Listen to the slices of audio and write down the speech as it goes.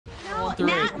No,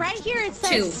 Nat, right here it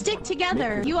says stick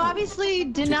together. You obviously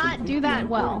did not do that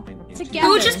well. Together.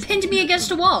 Who just pinned me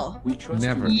against a wall?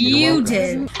 Never. You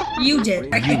did. You did.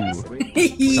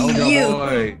 You.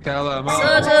 Boy. Tell him.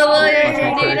 Soldier boy,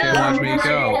 Watch me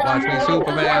go. Watch me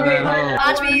Superman that hoe.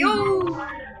 Watch me, you.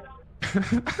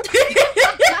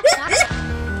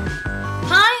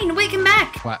 Pine, wait, come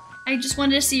back. What? I just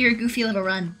wanted to see your goofy little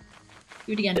run.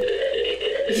 Do it again.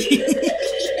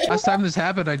 Last time this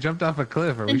happened, I jumped off a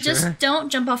cliff. Are we And just sure? don't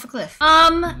jump off a cliff.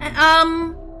 Come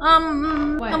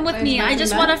with me. I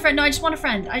just want a friend. No, I just want a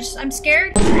friend. I'm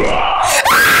scared.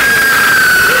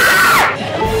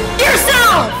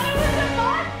 Yourself!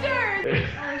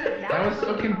 That was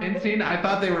so convincing. I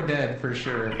thought they were dead for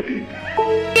sure. You!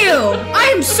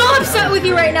 I am so upset with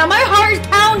you right now. My heart is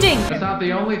pounding. That's not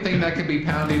the only thing that could be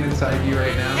pounding inside you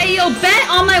right now. Hey, yo, bet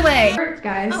on my way.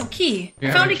 Guys. Oh, key. Yeah,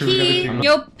 I found a make sure key. everything-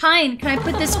 Yo, Pine, can I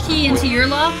put this key into your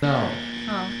lock? No.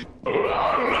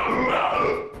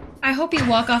 Oh. I hope you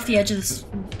walk off the edge of this.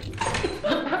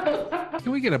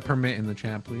 Can we get a permit in the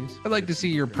chat, please? I'd like to see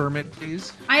your permit,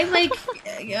 please. I like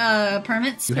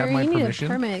permits. You have Sir, my you need a permission.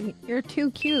 permit. You're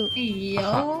too cute.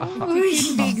 Yo. Too cute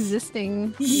to be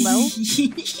existing. Low.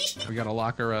 We gotta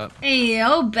lock her up. Hey,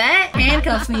 yo, bet.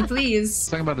 Handcuff me, please.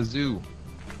 Talking about a zoo.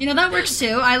 You know, that works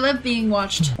too. I love being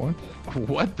watched. What?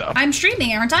 What the? I'm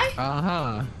streaming, aren't I?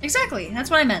 Uh-huh. Exactly. That's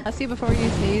what I meant. I see before you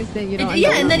sneeze that you don't.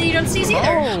 Yeah, and then you don't sneeze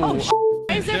either. Oh,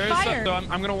 Why is there fire? So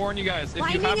I'm gonna warn you guys. If you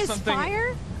Lightning have is something,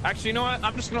 fire? actually, you know what?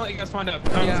 I'm just gonna let you guys find out.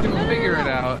 yeah, we'll figure it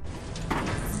out.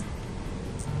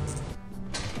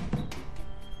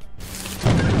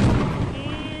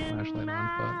 Flashlight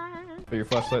on, Put your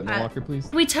flashlight in the locker, please.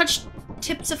 We touch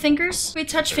tips of fingers? We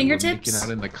touch but fingertips? making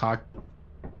out in the cock.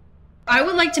 I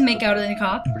would like to make out in the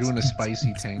cock. We're doing a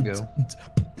spicy tango.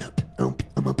 Oh,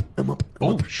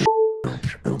 sh.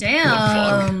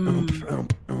 Damn.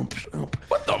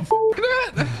 What the f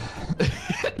that?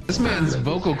 This man's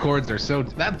vocal cords are so.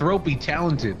 That throat be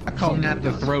talented. I call Natt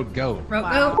the throat goat.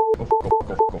 Wow.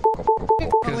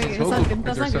 Because wait, his that's vocal not good. cords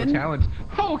That's are not so good. talented.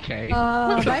 Okay.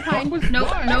 Bye, Pine. No,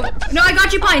 no. No, I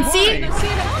got you, Pine. See?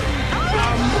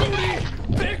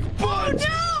 Big butt!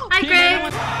 Hi,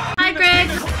 Greg. Hi, Greg.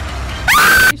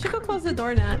 You should go close the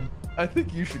door, Nat. I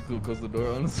think you should close the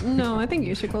door, honestly. No, I think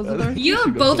you should close the door. You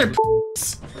both are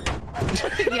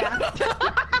Yeah.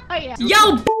 Yeah.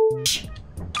 Yo, bitch.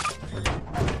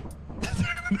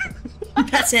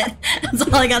 That's it. That's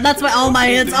all I got. That's all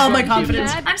my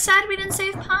confidence. I'm sad we didn't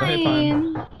save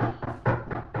Pine.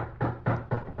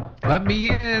 Let me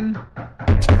in.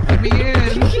 Let me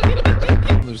in.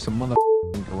 There's some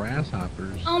motherfucking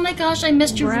grasshoppers. Oh my gosh, I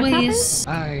missed your voice.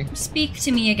 Hi. Speak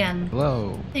to me again.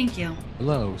 Hello. Thank you.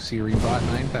 Hello, Siri bot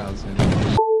 9000.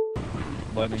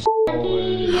 Let me.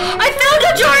 I found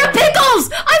a jar of pickles!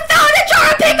 I found a jar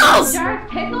of pickles!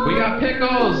 We got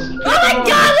pickles! Oh my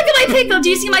god, look at my pickle! Do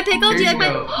you see my pickle? Here Do you you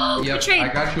like go. my oh, Yep, tray? I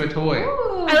got you a toy.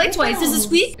 I like toys. Does it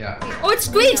squeak? Yeah. Oh, it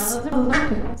squeaks!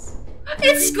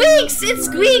 It squeaks! It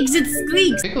squeaks! It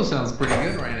squeaks! Pickle sounds pretty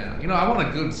good right now. You know, I want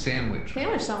a good sandwich.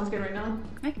 Sandwich sounds good right now.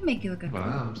 I can make you a good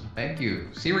one. Thank you.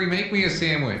 Siri, make me a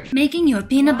sandwich. Making you a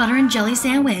peanut butter and jelly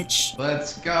sandwich.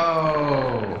 Let's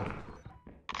go.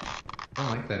 I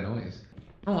don't like that noise.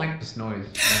 I don't like this noise.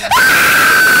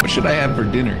 What should I have for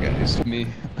dinner, guys? Me.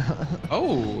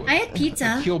 Oh. I had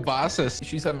pizza. Kielbasa.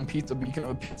 She's having pizza, but you can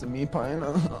have a pizza me, Pine.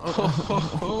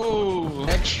 Oh,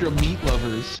 extra meat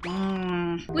lovers.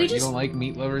 We You just don't like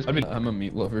meat lovers? I mean, I'm a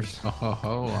meat lover.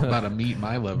 I'm not a meat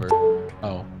my lover.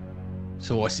 Oh.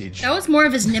 Sausage. that was more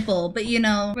of his nipple, but you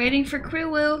know. Waiting for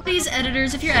Cruwu. Please,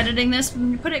 editors, if you're editing this,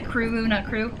 put it Cruwu, not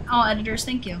Crew. All editors,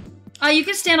 thank you. You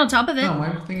can stand on top of it. No, my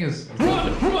thing is. Die?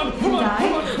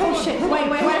 Oh shit. Wait,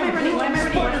 why am I running? Why am I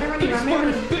running? Why am I running? Why am I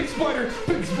running? Big spider!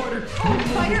 Big spider!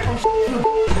 Spider? Oh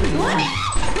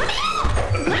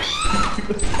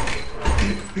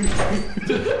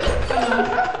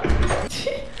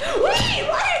shit. Wait!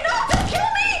 Why? No! Don't kill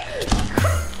me!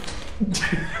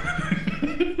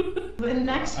 The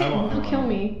next hit will kill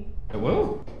me. It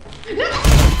will?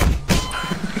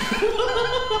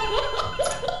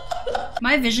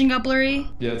 My vision got blurry.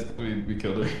 Yeah, we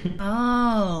killed her.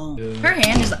 Oh. Yeah. Her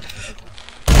hand is like...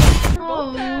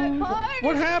 Oh.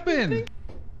 What happened?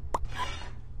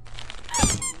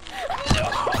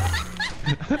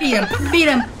 Beat him! Beat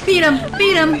him! Beat him!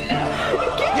 Beat him!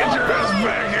 Get your ass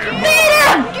back here! Beat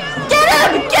him! Get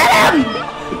him! Get him!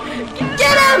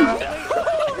 Get him!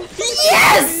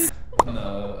 Yes!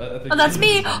 No, I think Oh, that's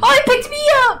me! Oh, he picked me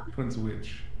up! Twins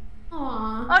witch.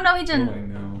 Aww. Oh, no, he Oh, didn't. I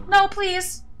know. No,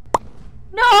 please.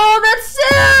 No, that's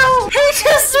Sue! He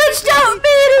just switched out me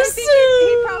to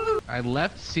Sue! I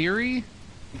left Siri?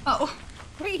 Oh.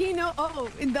 Wait, you know? Oh,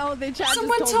 no, the chat.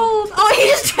 Someone just told. Oh, he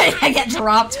just tried to get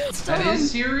dropped. That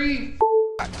is Siri.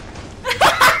 Oh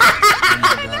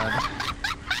my god.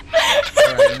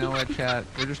 Alright, you know what, chat?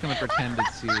 We're just gonna pretend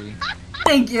it's Siri.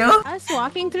 Thank you. Us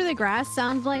walking through the grass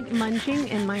sounds like munching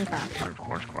in Minecraft.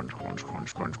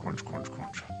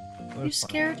 You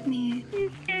scared me.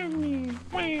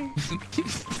 Why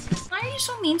are you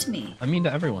so mean to me? I'm mean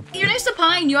to everyone. You're nice to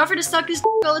Pine. You offer to suck his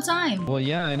all the time. Well,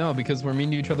 yeah, I know, because we're mean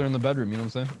to each other in the bedroom, you know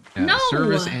what I'm saying? Yeah, No.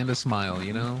 service and a smile,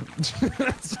 you know?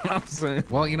 That's what I'm saying.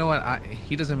 Well, you know what?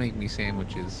 He doesn't make me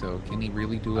sandwiches, so can he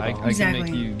really do it all? I Exactly.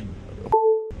 can make you...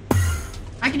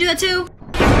 I can do that too.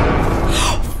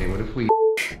 Okay, what if we...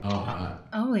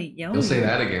 Oh, yo. He'll say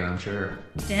that again, I'm sure.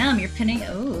 Damn, you're pinning.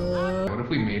 Oh. What if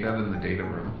we made out in the data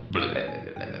room?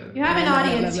 You have an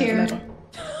audience here.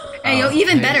 Hey, yo,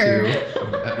 even Thank better. you.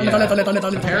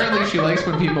 Apparently she likes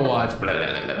when people watch.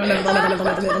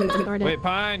 Wait,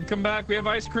 Pine, come back, we have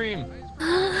ice cream!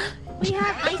 We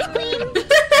have ice cream.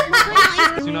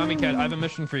 TSUNAMICAT, I have a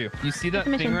mission for you. You see that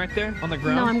thing right there on the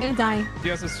ground? No, I'm gonna die. She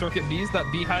has a circuit bees. That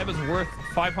beehive is worth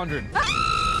 500.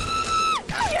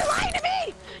 Oh, you're lying to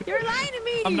me! You're lying to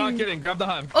me! I'm not kidding. Grab the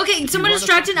hive. Okay, someone You run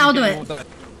distract and I'll do it.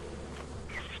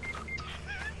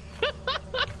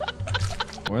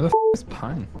 Where the is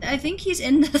Pine? I think he's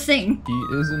in the thing. He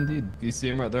is indeed. You see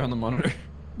him right there on the monitor.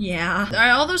 Yeah.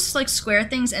 Are all those like square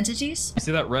things entities? You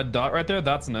see that red dot right there?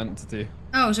 That's an entity.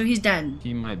 Oh, so he's dead.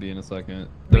 He might be in a second.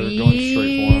 They're going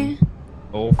straight for him.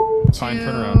 Oh, Pine,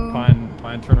 turn around.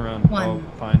 Pine, turn around. One. Oh,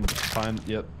 Pine,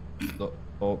 yep.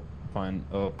 Oh, Pine.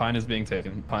 Oh, Pine is being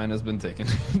taken. Pine has been taken.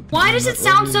 Why does it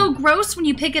sound so gross when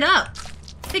you pick it up?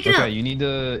 Pick it up. Okay, you need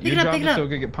to... Pick Your it up, job pick it is up. to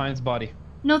go get Pine's body.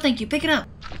 No, thank you. Pick it up.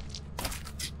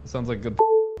 Sounds like good.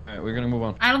 Alright, we're gonna move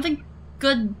on. I don't think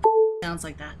good sounds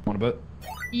like that. Want a bit?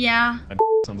 Yeah.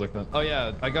 Sounds like that. Oh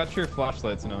yeah, I got your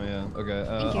flashlights now. Yeah. Okay.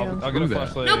 Thank you. I'll get a Ooh, that.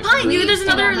 flashlight. No, Pine, there's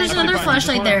another Actually, Pine,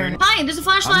 flashlight just there. one. Pine, there's a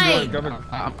flashlight.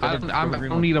 I I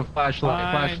don't need a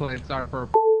flashlight. Fine. Flashlights are for...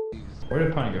 Where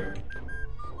did Pine go?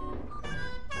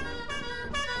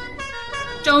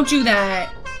 Don't do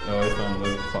that. Oh, I found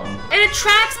the clown. It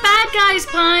attracts bad guys,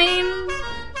 Pine.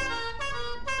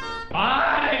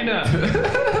 Pine!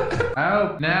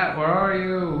 Oh, Nat, where are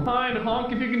you? Pine,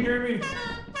 honk if you can hear me.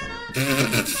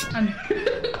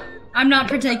 I'm not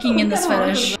partaking in this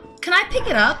fetish. Can I pick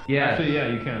it up? Yeah. Actually, yeah,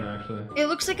 you can, actually. It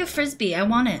looks like a frisbee. I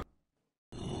want it.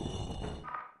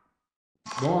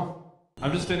 Go on.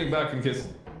 I'm just standing back in case,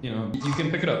 you know, you can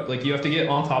pick it up. Like, you have to get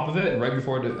on top of it, and right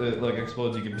before it like,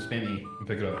 explodes, you can spam E and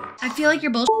pick it up. I feel like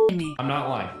you're bullshitting me. I'm not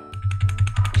lying.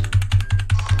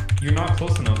 You're not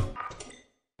close enough.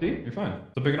 See? You're fine.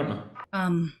 So pick it up now. I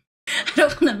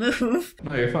don't want to move.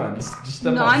 No, you're fine. Just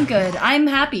step No, off. I'm good. I'm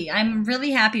happy. I'm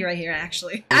really happy right here,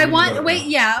 actually. I want. Wait,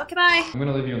 yeah. Can I? I'm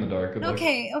gonna leave you in the dark. Good luck.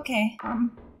 Okay. Okay.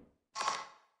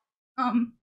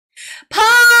 Pine!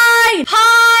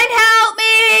 Pine, help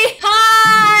me!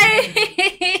 Pine!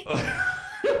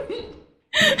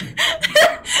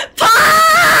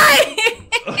 Pine!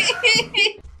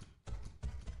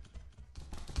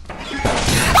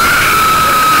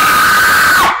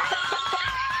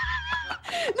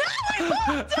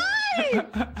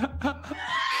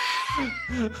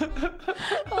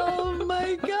 Oh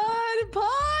my god,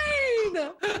 Pine!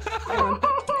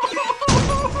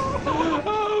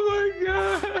 Oh my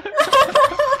god!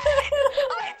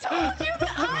 I told you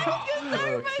that I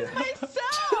was gonna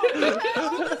myself! You had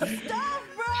all the stuff,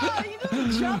 bro! You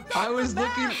just jumped off I was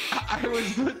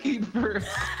the looking for...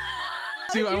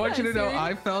 Dude, I want you to know,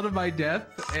 I fell to my death,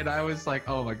 and I was like,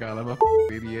 oh my god, I'm a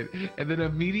idiot. And then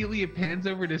immediately it pans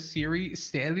over to Siri,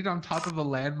 standing on top of a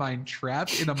landmine trap,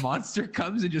 and a monster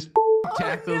comes and just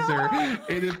tackles her,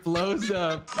 and it blows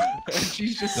up, and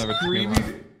she's just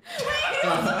screaming.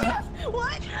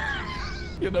 What?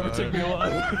 You'll never take me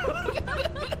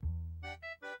alive.